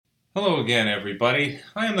Hello again, everybody.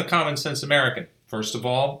 I am the Common Sense American. First of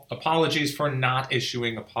all, apologies for not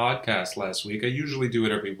issuing a podcast last week. I usually do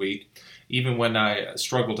it every week, even when I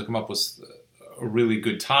struggle to come up with a really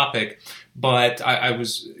good topic. But I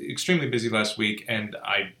was extremely busy last week, and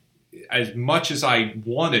as much as I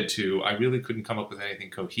wanted to, I really couldn't come up with anything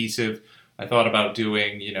cohesive. I thought about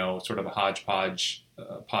doing, sort of a hodgepodge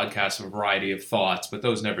podcast of a variety of thoughts, but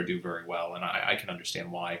those never do very well, and I can understand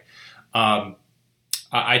why.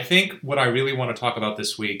 I think what I really want to talk about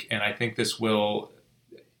this week, and I think this will,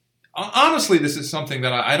 honestly, this is something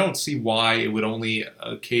that I don't see why it would only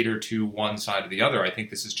cater to one side or the other. I think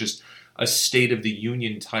this is just a State of the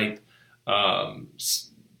Union type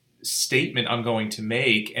statement I'm going to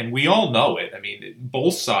make, and we all know it. I mean,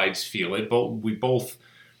 both sides feel it. We both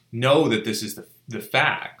know that this is the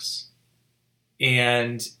facts.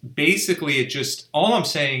 And basically, all I'm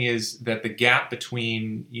saying is that the gap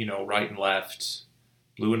between, right and left,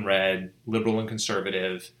 blue and red, liberal and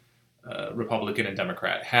conservative, Republican and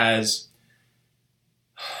Democrat,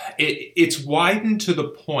 it's widened to the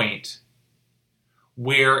point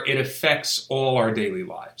where it affects all our daily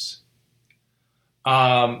lives.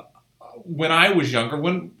 When I was younger,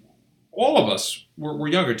 when all of us were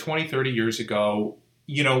younger, 20, 30 years ago,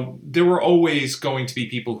 there were always going to be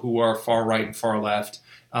people who are far right and far left.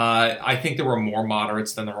 I think there were more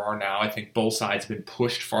moderates than there are now. I think both sides have been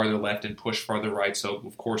pushed farther left and pushed farther right. So,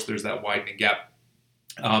 of course, there's that widening gap.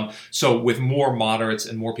 So with more moderates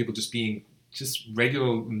and more people just being just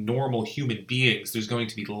regular, normal human beings, there's going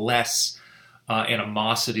to be less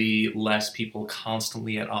animosity, less people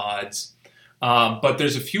constantly at odds. But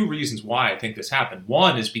there's a few reasons why I think this happened.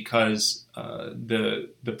 One is because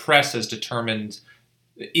the press is determined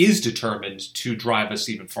to drive us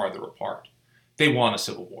even farther apart. They want a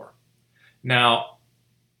civil war. Now,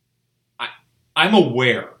 I'm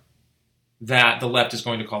aware that the left is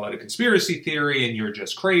going to call that a conspiracy theory and you're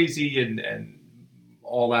just crazy and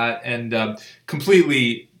all that, and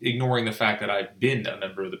completely ignoring the fact that I've been a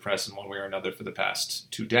member of the press in one way or another for the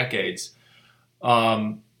past 2 decades.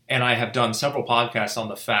 And I have done several podcasts on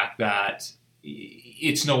the fact that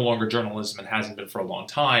it's no longer journalism and hasn't been for a long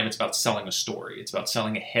time. It's about selling a story. It's about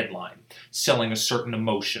selling a headline, selling a certain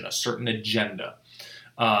emotion, a certain agenda.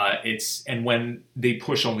 And when they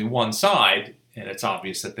push only one side, and it's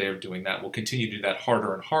obvious that they're doing that, will continue to do that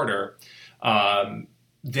harder and harder,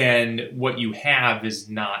 then what you have is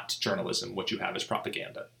not journalism. What you have is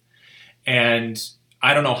propaganda. And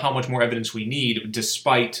I don't know how much more evidence we need,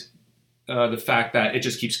 despite the fact that it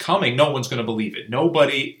just keeps coming. No one's going to believe it.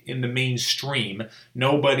 Nobody in the mainstream,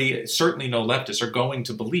 certainly no leftists, are going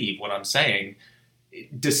to believe what I'm saying,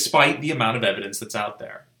 despite the amount of evidence that's out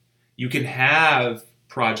there. You can have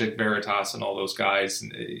Project Veritas and all those guys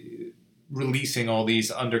releasing all these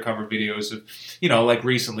undercover videos of, like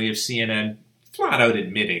recently of CNN flat out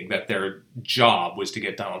admitting that their job was to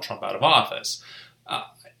get Donald Trump out of office.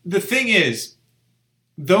 The thing is,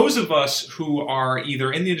 those of us who are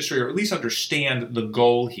either in the industry or at least understand the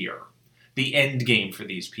goal here, the end game for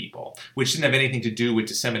these people, which didn't have anything to do with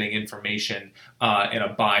disseminating information in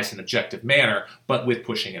a biased and objective manner, but with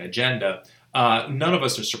pushing an agenda, none of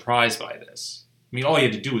us are surprised by this. I mean, all you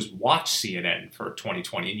had to do was watch CNN for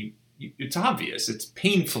 2020, and it's obvious. It's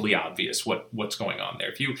painfully obvious what's going on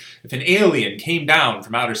there. If an alien came down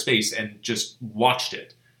from outer space and just watched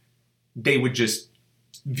it, they would just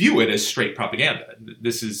view it as straight propaganda.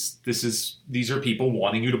 These are people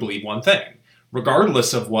wanting you to believe one thing,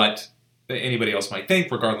 regardless of what anybody else might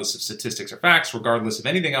think, regardless of statistics or facts, regardless of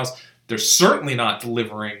anything else. They're certainly not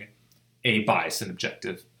delivering a biased and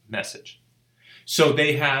objective message. So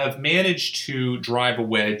they have managed to drive a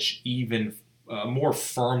wedge even more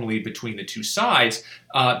firmly between the two sides,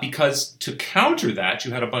 because to counter that,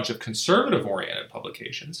 you had a bunch of conservative-oriented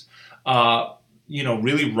publications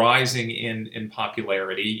really rising in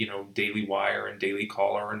popularity, Daily Wire and Daily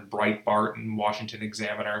Caller and Breitbart and Washington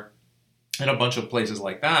Examiner and a bunch of places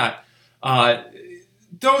like that.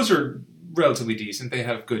 Those are relatively decent. They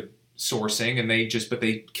have good sourcing, and but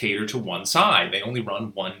they cater to one side. They only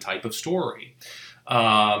run one type of story.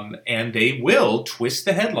 And they will twist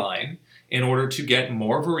the headline in order to get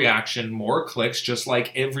more of a reaction, more clicks, just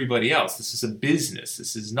like everybody else. This is a business.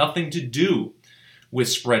 This has nothing to do with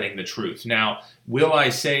spreading the truth. Now, will I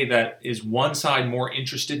say that is one side more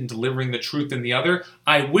interested in delivering the truth than the other?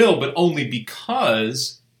 I will, but only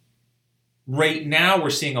because right now we're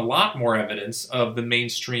seeing a lot more evidence of the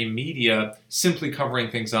mainstream media simply covering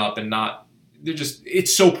things up and not,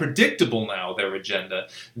 it's so predictable now, their agenda,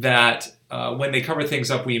 that when they cover things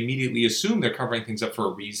up, we immediately assume they're covering things up for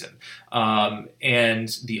a reason.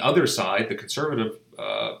 And the other side, the conservative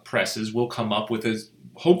presses, will come up with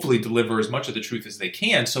hopefully deliver as much of the truth as they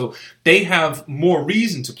can. So they have more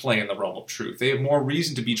reason to play in the realm of truth. They have more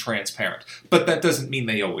reason to be transparent. But that doesn't mean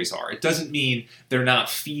they always are. It doesn't mean they're not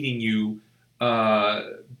feeding you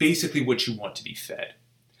basically what you want to be fed.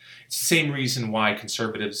 It's the same reason why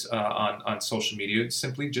conservatives on social media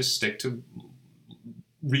simply just stick to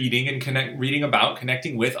reading and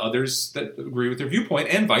connecting with others that agree with their viewpoint,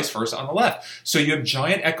 and vice versa on the left. So you have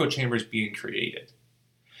giant echo chambers being created.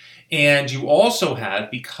 And you also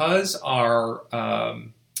have, because our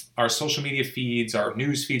social media feeds, our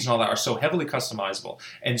news feeds and all that are so heavily customizable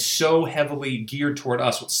and so heavily geared toward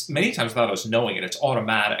us, many times without us knowing it, it's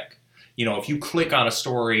automatic. If you click on a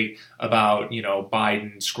story about,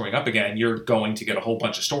 Biden screwing up again, you're going to get a whole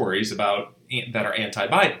bunch of stories that are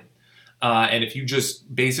anti-Biden. And if you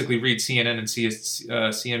just basically read CNN and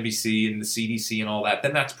CNBC and the CDC and all that,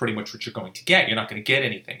 then that's pretty much what you're going to get. You're not going to get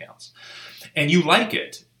anything else. And you like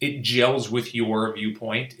it. It gels with your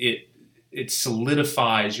viewpoint. It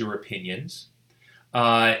solidifies your opinions.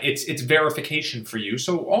 It's verification for you.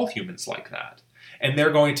 So all humans like that. And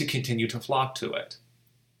they're going to continue to flock to it.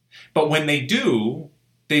 But when they do,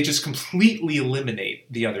 they just completely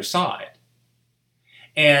eliminate the other side.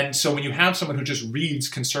 And so when you have someone who just reads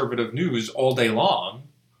conservative news all day long,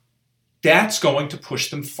 that's going to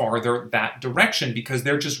push them farther that direction, because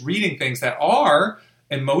they're just reading things that are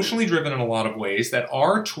emotionally driven in a lot of ways, that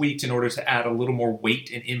are tweaked in order to add a little more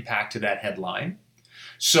weight and impact to that headline.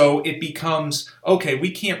 So it becomes, okay,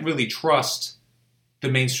 we can't really trust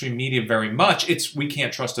the mainstream media very much. We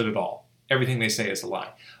can't trust it at all. Everything they say is a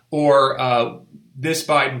lie. Or this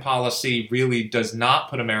Biden policy really does not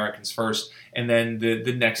put Americans first, and then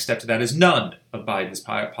the next step to that is none of Biden's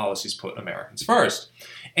policies put Americans first.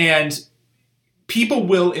 And people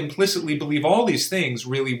will implicitly believe all these things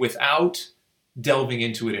really without delving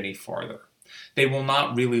into it any farther. They will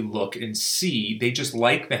not really look and see. They just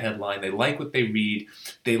like the headline. They like what they read.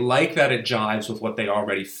 They like that it jives with what they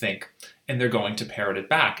already think, and they're going to parrot it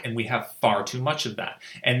back. And we have far too much of that.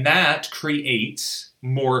 And that creates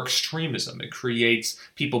more extremism. It creates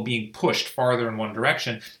people being pushed farther in one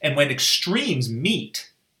direction. And when extremes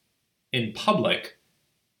meet in public,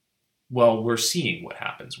 well, we're seeing what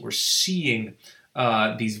happens. We're seeing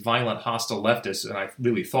these violent, hostile leftists, and I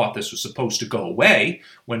really thought this was supposed to go away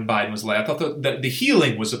when Biden was elected. I thought the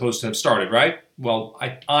healing was supposed to have started, right? Well,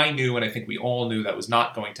 I knew, and I think we all knew, that was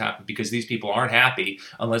not going to happen, because these people aren't happy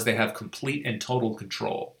unless they have complete and total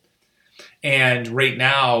control. And right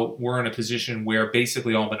now, we're in a position where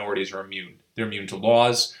basically all minorities are immune. They're immune to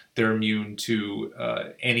laws. They're immune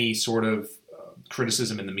to any sort of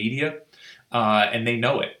criticism in the media. And they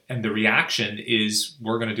know it. And the reaction is,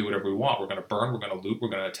 we're going to do whatever we want. We're going to burn, we're going to loot, we're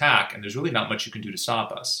going to attack. And there's really not much you can do to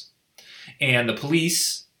stop us. And the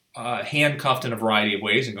police, handcuffed in a variety of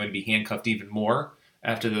ways, and going to be handcuffed even more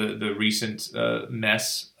after the recent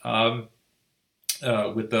mess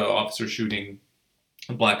with the officer shooting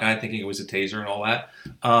a black guy thinking it was a taser and all that.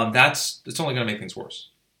 It's only going to make things worse.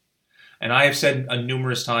 And I have said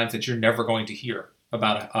numerous times that you're never going to hear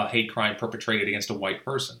about a hate crime perpetrated against a white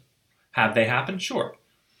person. Have they happened? Sure.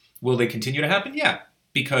 Will they continue to happen? Yeah.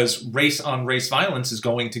 Because race-on-race violence is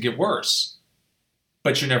going to get worse.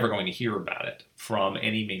 But you're never going to hear about it from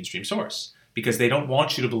any mainstream source, because they don't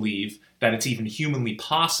want you to believe that it's even humanly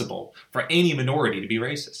possible for any minority to be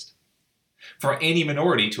racist, for any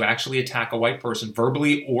minority to actually attack a white person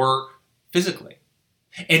verbally or physically.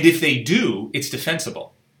 And if they do, it's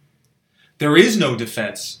defensible. There is no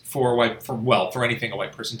defense for anything a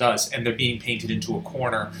white person does, and they're being painted into a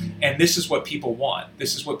corner. And this is what people want.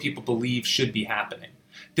 This is what people believe should be happening.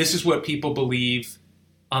 This is what people believe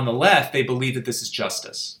on the left. They believe that this is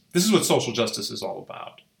justice. This is what social justice is all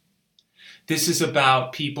about. This is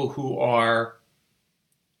about people who are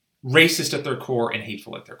racist at their core and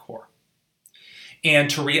hateful at their core.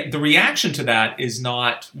 And the reaction to that is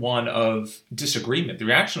not one of disagreement. The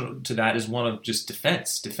reaction to that is one of just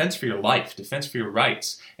defense for your life, defense for your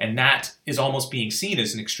rights. And that is almost being seen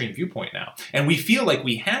as an extreme viewpoint now. And we feel like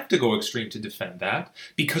we have to go extreme to defend that,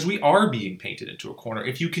 because we are being painted into a corner.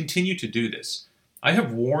 If you continue to do this, I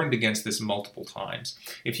have warned against this multiple times.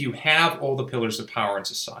 If you have all the pillars of power in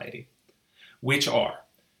society, which are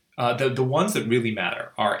the ones that really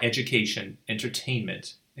matter, are education,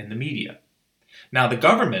 entertainment, and the media. Now, the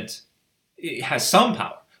government has some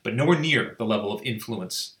power, but nowhere near the level of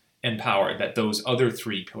influence and power that those other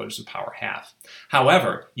three pillars of power have.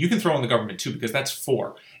 However, you can throw in the government too, because that's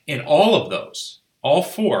four. In all of those, all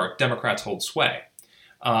four, Democrats hold sway.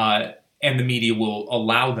 And the media will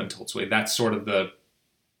allow them to hold sway. That's sort of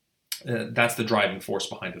that's the driving force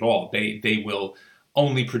behind it all. They will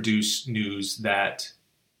only produce news that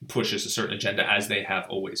pushes a certain agenda, as they have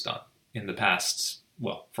always done in the past,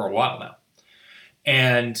 well, for a while now.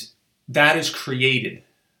 And that has created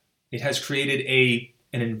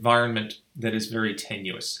an environment that is very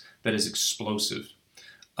tenuous, that is explosive.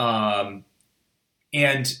 And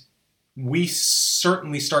we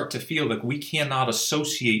certainly start to feel like we cannot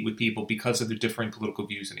associate with people because of their differing political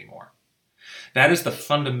views anymore. That is the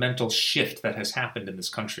fundamental shift that has happened in this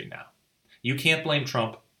country now. You can't blame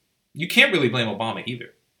Trump. You can't really blame Obama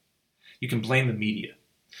either. You can blame the media.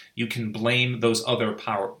 You can blame those other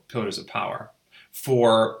pillars of power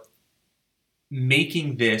for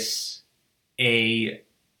making this a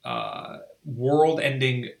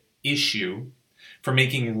world-ending issue, for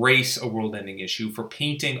making race a world-ending issue, for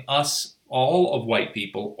painting us, all of white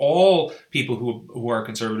people, all people who are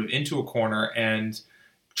conservative, into a corner and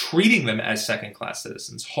treating them as second-class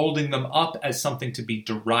citizens, holding them up as something to be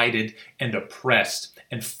derided and oppressed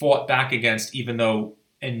and fought back against, even though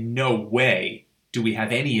in no way do we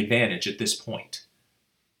have any advantage at this point.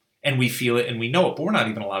 And we feel it and we know it, but we're not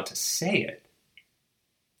even allowed to say it.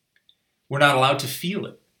 We're not allowed to feel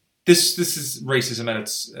it. This is racism at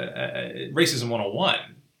its racism 101.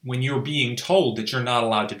 When you're being told that you're not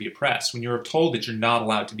allowed to be oppressed, when you're told that you're not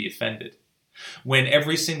allowed to be offended, when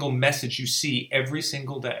every single message you see every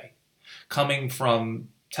single day coming from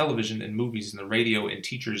television and movies and the radio and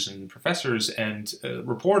teachers and professors and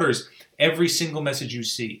reporters, every single message you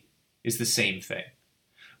see is the same thing,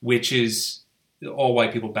 which is all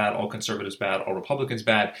white people bad, all conservatives bad, all Republicans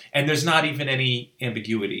bad, and there's not even any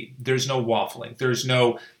ambiguity. There's no waffling.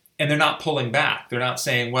 And they're not pulling back. They're not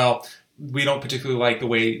saying, well, we don't particularly like the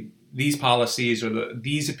way these policies or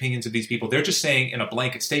these opinions of these people. They're just saying in a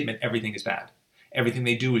blanket statement, everything is bad. Everything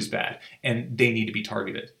they do is bad, and they need to be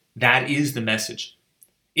targeted. That is the message.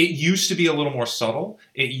 It used to be a little more subtle.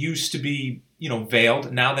 It used to be,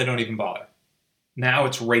 veiled. Now they don't even bother. Now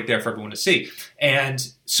it's right there for everyone to see. And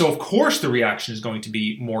so, of course, the reaction is going to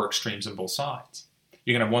be more extremes on both sides.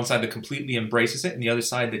 You're going to have one side that completely embraces it and the other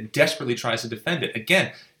side that desperately tries to defend it.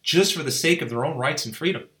 Again, just for the sake of their own rights and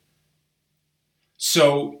freedom.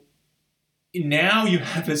 So now you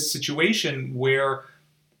have a situation where,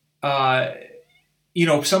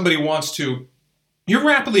 somebody wants to, you're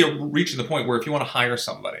rapidly reaching the point where if you want to hire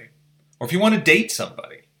somebody, or if you want to date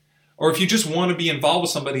somebody, or if you just want to be involved with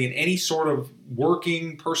somebody in any sort of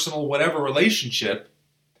working, personal, whatever relationship,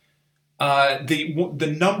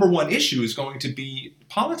 the number one issue is going to be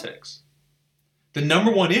politics. The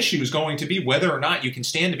number one issue is going to be whether or not you can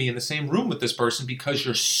stand to be in the same room with this person because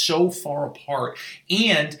you're so far apart.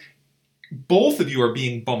 And both of you are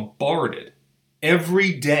being bombarded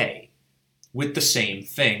every day with the same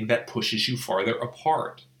thing that pushes you farther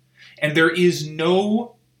apart. And there is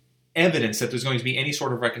no evidence that there's going to be any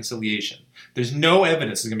sort of reconciliation. There's no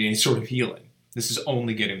evidence there's going to be any sort of healing. This is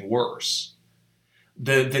only getting worse.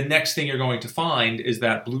 The next thing you're going to find is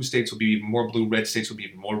that blue states will be even more blue, red states will be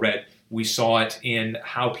even more red. We saw it in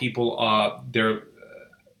how people,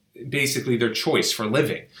 basically their choice for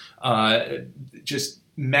living, just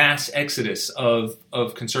mass exodus of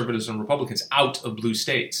conservatives and Republicans out of blue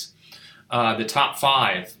states. The top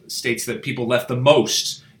 5 states that people left the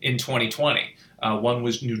most in 2020. One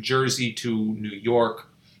was New Jersey, 2 New York,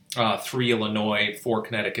 3 Illinois, 4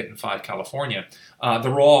 Connecticut, and 5 California.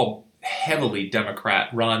 They're all heavily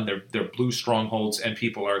Democrat-run. They're blue strongholds, and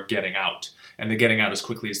people are getting out. And they're getting out as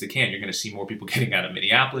quickly as they can. You're going to see more people getting out of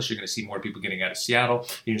Minneapolis. You're going to see more people getting out of Seattle.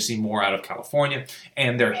 You're going to see more out of California.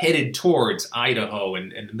 And they're headed towards Idaho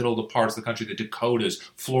and the middle of the parts of the country, the Dakotas,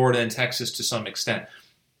 Florida, and Texas to some extent.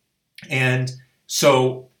 And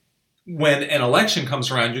so when an election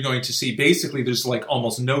comes around, you're going to see basically there's like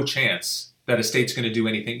almost no chance that a state's going to do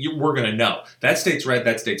anything. We're going to know. That state's red,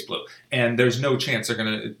 that state's blue. And there's no chance they're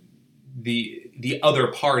going to... The other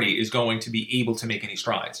party is going to be able to make any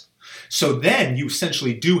strides. So then you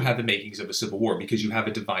essentially do have the makings of a civil war because you have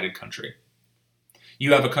a divided country.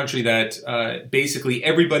 You have a country that basically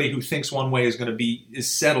everybody who thinks one way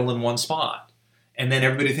is settled in one spot. And then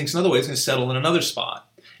everybody thinks another way is going to settle in another spot.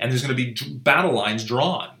 And there's going to be battle lines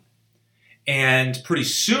drawn. And pretty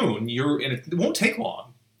soon, and it won't take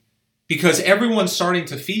long, because everyone's starting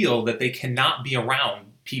to feel that they cannot be around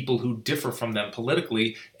people who differ from them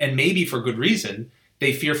politically, and maybe for good reason.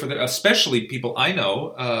 They fear for especially people I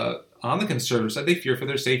know on the conservative side, they fear for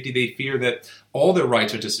their safety. They fear that all their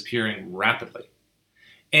rights are disappearing rapidly.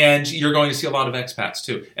 And you're going to see a lot of expats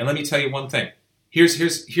too. And let me tell you one thing. Here's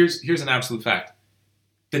an absolute fact.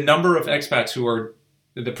 The number of expats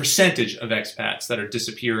the percentage of expats that are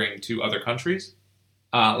disappearing to other countries,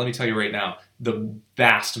 let me tell you right now, the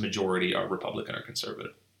vast majority are Republican or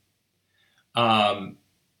conservative.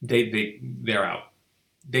 They're out.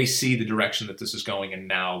 They see the direction that this is going, and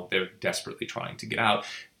now they're desperately trying to get out.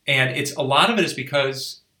 And a lot of it is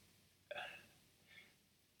because,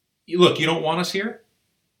 look, you don't want us here?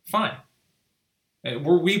 Fine.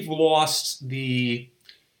 We've lost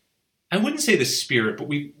I wouldn't say the spirit, but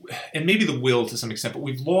and maybe the will to some extent, but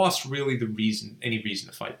we've lost really any reason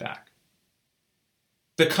to fight back.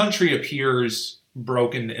 The country appears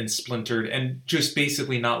broken and splintered and just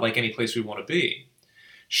basically not like any place we want to be.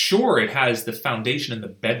 Sure, it has the foundation and the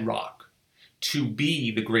bedrock to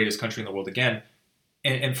be the greatest country in the world again,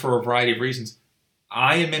 and for a variety of reasons.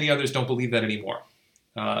 I and many others don't believe that anymore.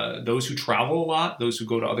 Those who travel a lot, those who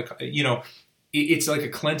go to other, it's like a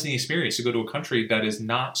cleansing experience to go to a country that is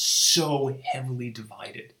not so heavily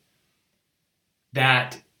divided,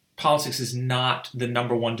 that politics is not the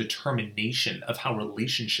number one determination of how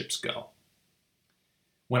relationships go.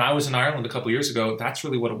 When I was in Ireland a couple years ago, that's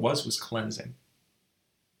really what it was cleansing.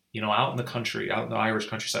 Out in the country, out in the Irish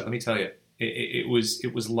countryside, let me tell you, it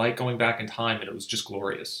was like going back in time, and it was just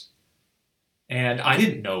glorious. And I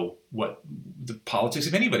didn't know what the politics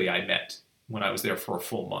of anybody I met when I was there for a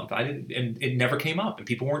full month. And it never came up, and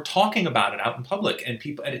people weren't talking about it out in public, and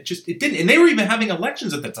it didn't. And they were even having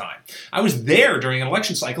elections at the time. I was there during an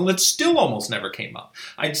election cycle, and it still almost never came up.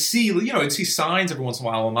 I'd see signs every once in a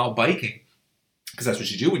while. I'm out biking, because that's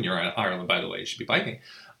what you do when you're in Ireland, by the way. You should be biking.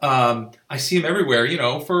 I see them everywhere,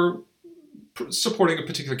 for supporting a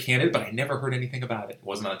particular candidate, but I never heard anything about it. It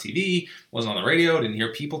wasn't on TV, wasn't on the radio, didn't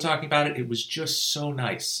hear people talking about it. It was just so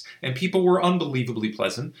nice. And people were unbelievably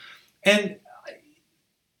pleasant. And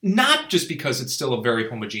not just because it's still a very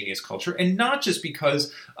homogeneous culture, and not just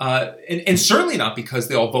because, and certainly not because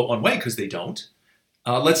they all vote one way, because they don't.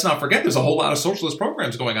 Let's not forget, there's a whole lot of socialist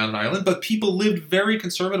programs going on in Ireland, but people lived very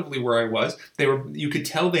conservatively where I was. You could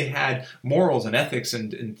tell they had morals and ethics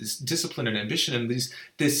and this discipline and ambition and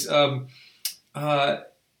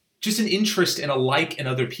just an interest and a like in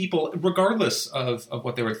other people, regardless of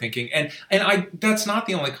what they were thinking. And that's not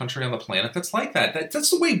the only country on the planet that's like that. That's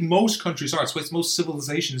the way most countries are. It's the way most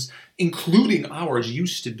civilizations, including ours,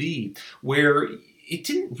 used to be, where it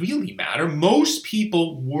didn't really matter. Most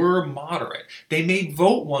people were moderate. They may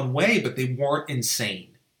vote one way, but they weren't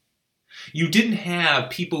insane. You didn't have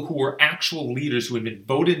people who were actual leaders who had been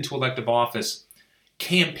voted into elective office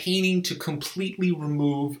campaigning to completely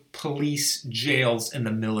remove police, jails, and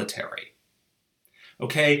the military.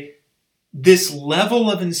 Okay? This level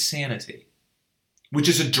of insanity, which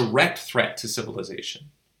is a direct threat to civilization,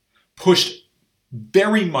 pushed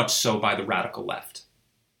very much so by the radical left,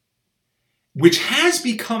 which has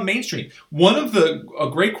become mainstream. A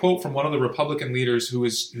great quote from one of the Republican leaders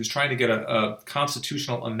who's trying to get a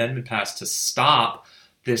constitutional amendment passed to stop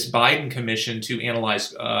this Biden commission to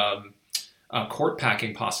analyze court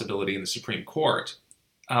packing possibility in the Supreme Court,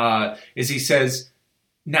 is he says,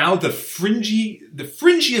 now the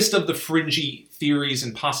fringiest of the fringy theories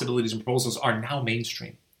and possibilities and proposals are now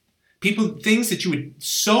mainstream. Things that you would,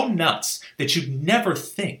 so nuts that you'd never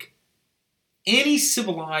think any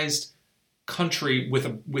civilized country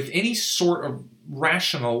with any sort of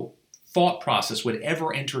rational thought process would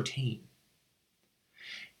ever entertain.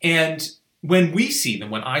 And when we see them,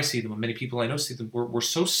 when I see them, when many people I know see them, we're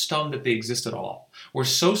so stunned that they exist at all. We're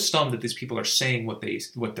so stunned that these people are saying what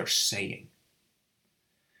they're saying,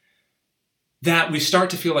 that we start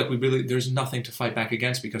to feel like there's nothing to fight back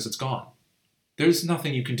against because it's gone. There's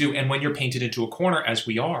nothing you can do. And when you're painted into a corner, as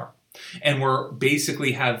we are, and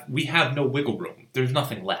we have no wiggle room, there's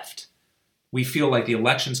nothing left. We feel like the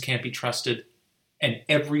elections can't be trusted, and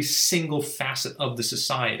every single facet of the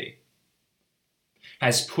society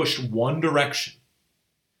has pushed one direction.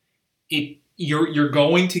 You're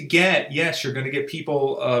going to get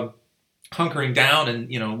people hunkering down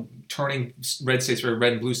and turning red states very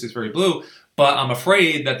red and blue states very blue. But I'm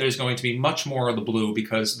afraid that there's going to be much more of the blue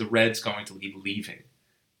because the red's going to be leaving,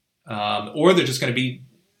 or they're just going to be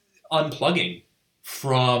unplugging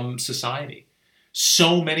from society.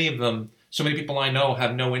 So many of them, so many people I know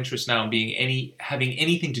have no interest now in having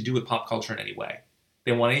anything to do with pop culture in any way.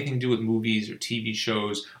 They want anything to do with movies or TV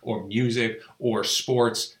shows or music or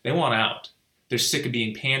sports. They want out. They're sick of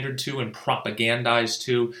being pandered to and propagandized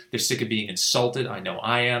to. They're sick of being insulted. I know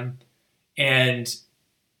I am. And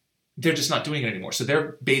they're just not doing it anymore. So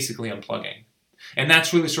they're basically unplugging. And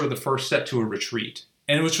that's really sort of the first step to a retreat.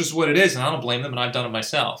 And which is what it is, and I don't blame them, and I've done it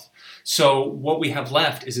myself. So what we have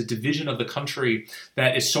left is a division of the country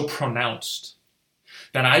that is so pronounced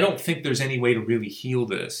that I don't think there's any way to really heal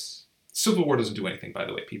this. Civil war doesn't do anything, by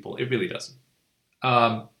the way, people. It really doesn't.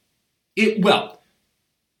 In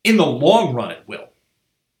the long run, it will.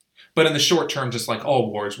 But in the short term, just like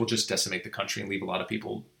all wars, will just decimate the country and leave a lot of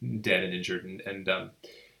people dead and injured. And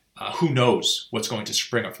who knows what's going to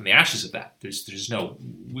spring up from the ashes of that? There's no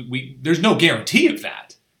guarantee of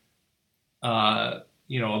that.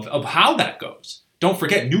 Of how that goes. Don't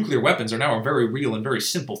forget, nuclear weapons are now a very real and very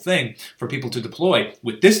simple thing for people to deploy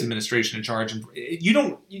with this administration in charge. And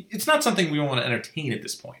it's not something we want to entertain at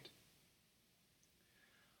this point.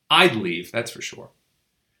 I'd leave, that's for sure.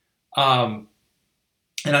 And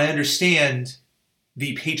I understand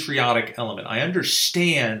the patriotic element. I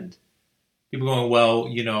understand people going, well,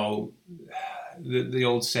 the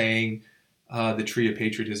old saying, the tree of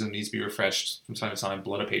patriotism needs to be refreshed from time to time,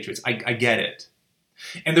 blood of patriots. I get it.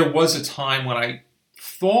 And there was a time when I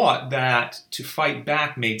thought that to fight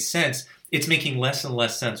back made sense. It's making less and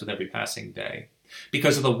less sense with every passing day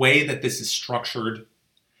because of the way that this is structured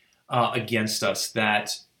against us,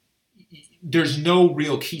 that there's no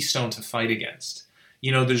real keystone to fight against.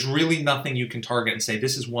 There's really nothing you can target and say,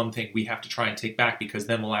 this is one thing we have to try and take back because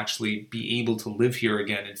then we'll actually be able to live here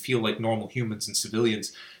again and feel like normal humans and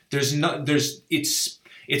civilians.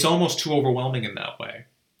 It's almost too overwhelming in that way.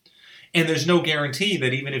 And there's no guarantee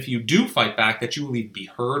that even if you do fight back, that you will even be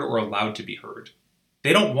heard or allowed to be heard.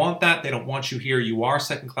 They don't want that. They don't want you here. You are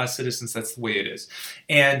second-class citizens. That's the way it is.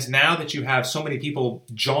 And now that you have so many people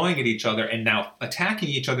jawing at each other and now attacking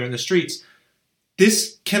each other in the streets,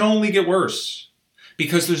 this can only get worse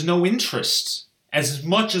because there's no interest. As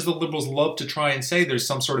much as the liberals love to try and say there's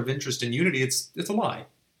some sort of interest in unity, it's a lie.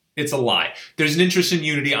 It's a lie. There's an interest in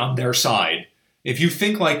unity on their side. If you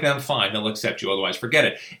think like them, fine, they'll accept you. Otherwise, forget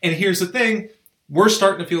it. And here's the thing. We're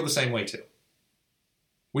starting to feel the same way, too.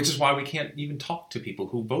 Which is why we can't even talk to people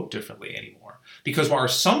who vote differently anymore. Because our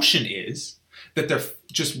assumption is that they're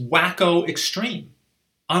just wacko extreme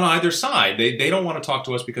on either side. They don't want to talk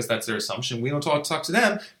to us because that's their assumption. We don't talk to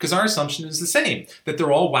them because our assumption is the same, that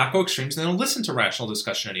they're all wacko extremes and they don't listen to rational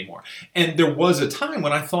discussion anymore. And there was a time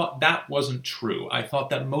when I thought that wasn't true. I thought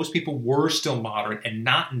that most people were still moderate and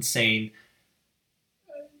not insane.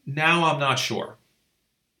 Now I'm not sure.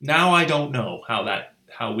 Now I don't know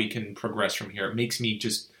how we can progress from here. It makes me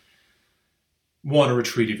just want to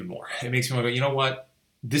retreat even more. It makes me want to go, you know what?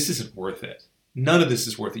 This isn't worth it. None of this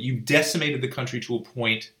is worth it. You've decimated the country to a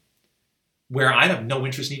point where I have no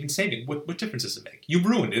interest in even saving. What difference does it make? You've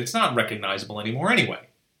ruined it. It's not recognizable anymore anyway.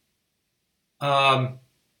 I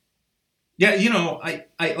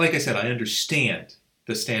like I said, I understand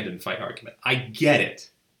the stand and fight argument. I get it.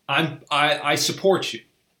 I support you.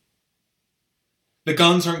 The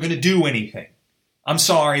guns aren't going to do anything. I'm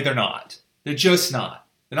sorry, they're not. They're just not.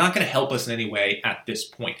 They're not going to help us in any way at this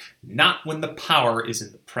point. Not when the power is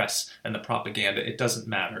in the press and the propaganda. It doesn't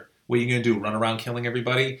matter. What are you going to do? Run around killing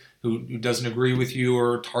everybody who doesn't agree with you,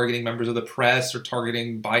 or targeting members of the press, or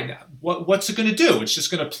targeting Biden? What's it going to do? It's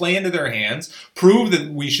just going to play into their hands, prove that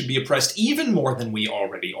we should be oppressed even more than we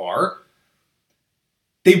already are.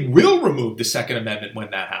 They will remove the Second Amendment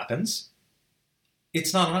when that happens.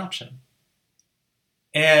 It's not an option.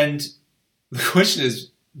 And the question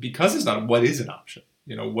is, because it's not, what is an option?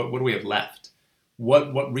 What do we have left?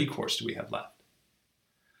 What recourse do we have left?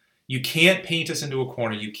 You can't paint us into a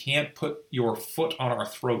corner. You can't put your foot on our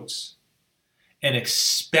throats and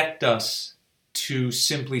expect us to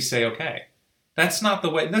simply say, okay. That's not the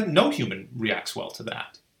way. No human reacts well to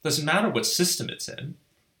that. Doesn't matter what system it's in.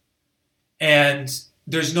 And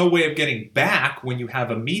there's no way of getting back when you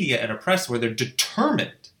have a media and a press where they're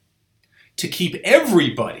determined to keep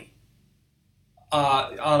everybody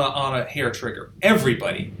on a hair trigger.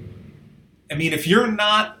 Everybody. I mean, if you're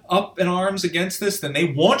not up in arms against this, then they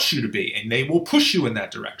want you to be, and they will push you in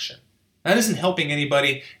that direction. That isn't helping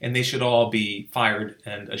anybody, and they should all be fired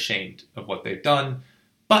and ashamed of what they've done.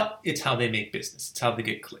 But it's how they make business. It's how they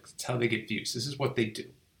get clicks. It's how they get views. This is what they do.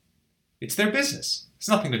 It's their business. It's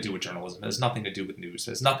nothing to do with journalism. It has nothing to do with news.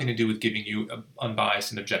 It has nothing to do with giving you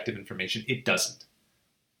unbiased and objective information. It doesn't.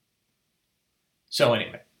 So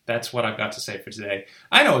anyway, that's what I've got to say for today.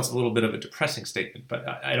 I know it's a little bit of a depressing statement, but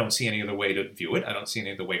I don't see any other way to view it. I don't see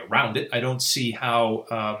any other way around it. I don't see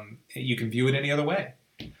how you can view it any other way.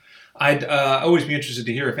 I'd always be interested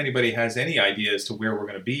to hear if anybody has any idea as to where we're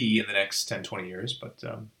going to be in the next 10, 20 years. But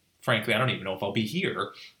frankly, I don't even know if I'll be here.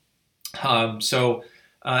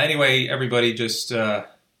 Anyway, everybody just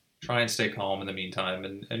try and stay calm in the meantime,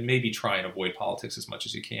 and maybe try and avoid politics as much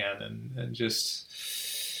as you can, and just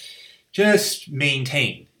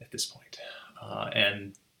maintain at this point.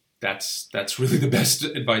 And that's really the best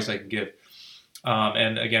advice I can give.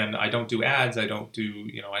 And again, I don't do ads. I don't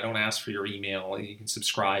ask for your email. You can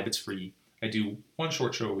subscribe. It's free. I do one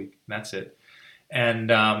short show a week, and that's it.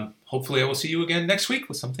 And hopefully I will see you again next week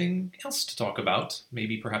with something else to talk about,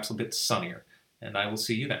 maybe perhaps a bit sunnier. And I will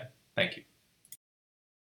see you then. Thank you.